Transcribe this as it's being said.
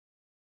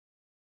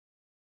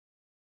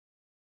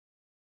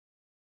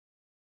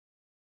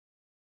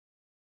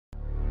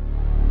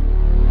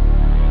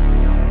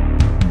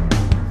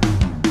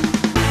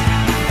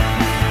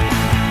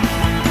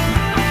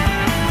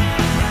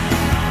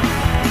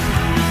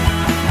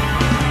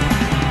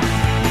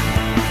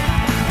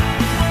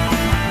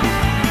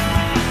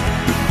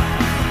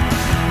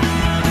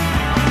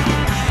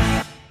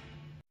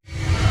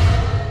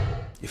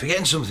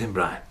forgetting something,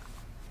 Brian.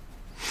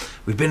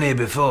 We've been here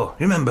before.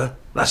 You remember?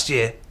 Last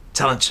year,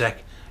 talent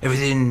check,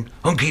 everything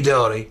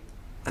hunky-dory,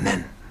 and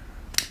then...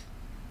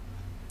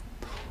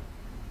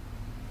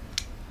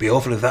 Be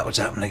awful if that was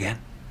to happen again.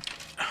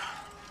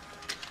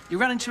 You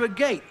ran into a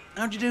gate.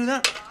 How'd you do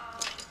that?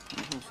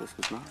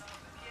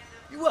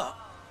 You what?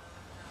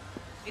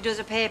 He does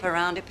a paper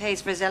round. It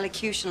pays for his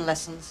elocution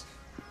lessons.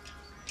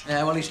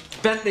 Yeah, well, he's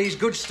Bentley's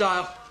good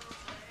style.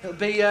 It'll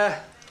be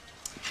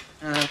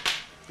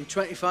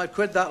 25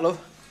 quid, that, love.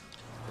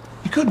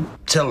 You could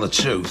tell the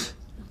truth.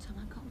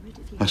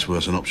 That's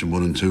worse than option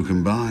 1 and 2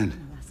 combined.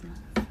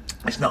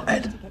 It's not,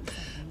 Ed.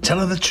 Tell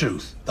her the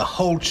truth, the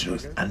whole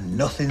truth, and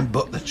nothing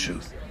but the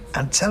truth.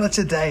 And tell her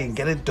today and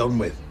get it done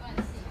with.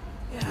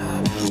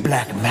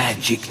 Black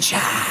magic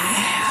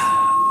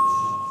child.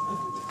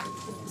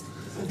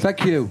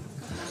 Thank you.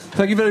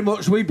 Thank you very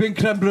much. We've been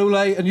creme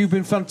brulee and you've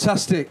been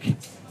fantastic.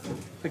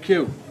 Thank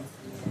you.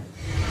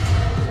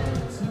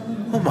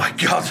 Oh, my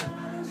God.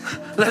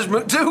 Les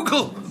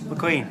McDougall.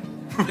 McQueen.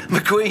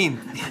 McQueen.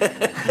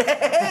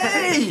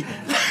 Hey!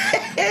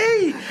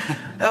 Hey!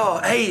 Oh,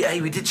 hey,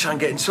 we did try and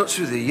get in touch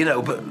with you, you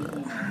know, but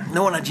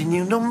no one had your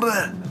new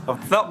number.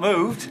 I've not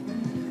moved.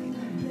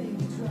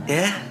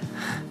 Yeah?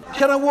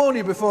 Can I warn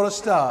you before I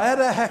start? I had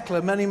a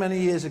heckler many, many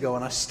years ago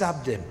and I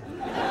stabbed him.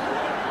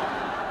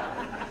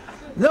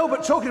 No,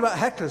 but talking about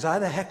hecklers, I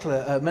had a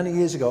heckler many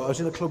years ago. I was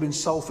in a club in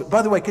Salford.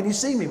 By the way, can you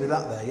see me with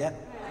that there, yeah?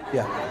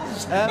 Yeah.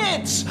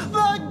 It's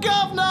the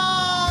governor!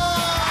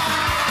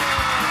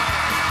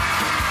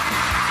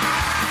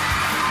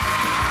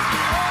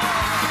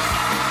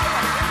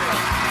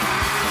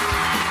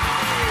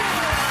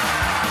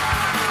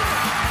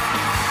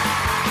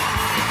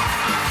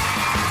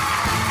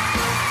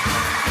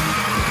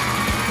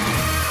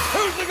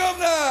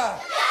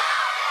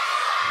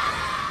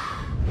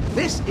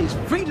 This is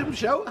Freedom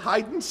Show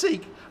Hide and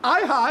Seek.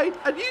 I hide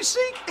and you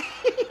seek.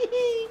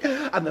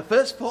 And the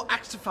first 4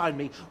 acts to find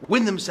me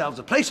win themselves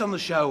a place on the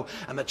show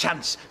and the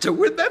chance to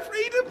win their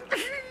freedom.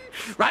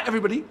 Right,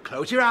 everybody,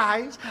 close your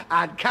eyes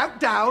and count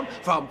down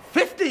from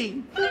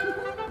 15.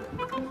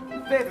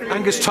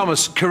 Angus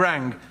Thomas,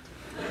 Kerrang.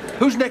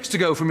 Who's next to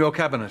go from your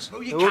cabinet?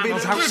 Who will be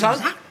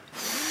outside?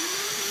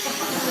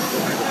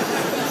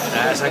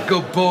 That's a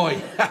good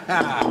boy.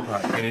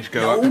 Right, you need to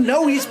go up. Oh,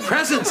 no, he's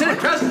presents. Isn't it?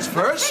 Presents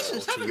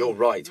first. To your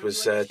right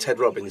was Ted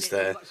Robbins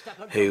there,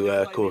 who,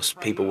 of course,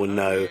 people will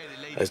know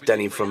as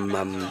Denny from...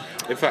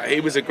 In fact,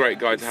 he was a great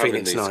guy to have in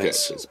Phoenix these Nights.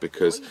 sketches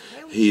because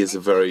he is a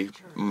very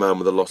man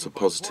with a lot of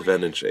positive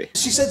energy.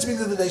 She said to me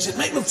the other day, she said,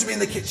 make love to me in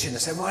the kitchen. I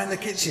said, why in the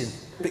kitchen?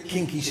 A bit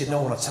kinky. She said, no,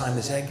 I want to time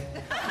this egg.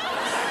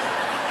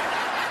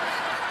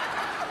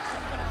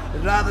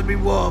 I'd rather be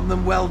warm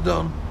than well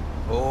done.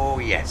 Oh,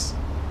 yes.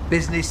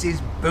 Business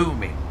is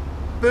booming.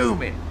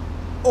 Booming.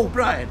 Oh,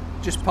 Brian,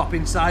 just pop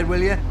inside,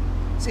 will you?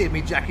 See if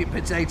me jacket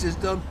potatoes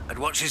done. I'd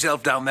watch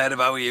yourself down there if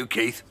I were you,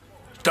 Keith.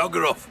 Dog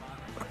her off.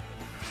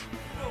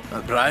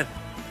 Brian?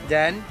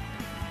 Den?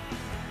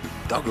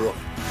 Dog her off.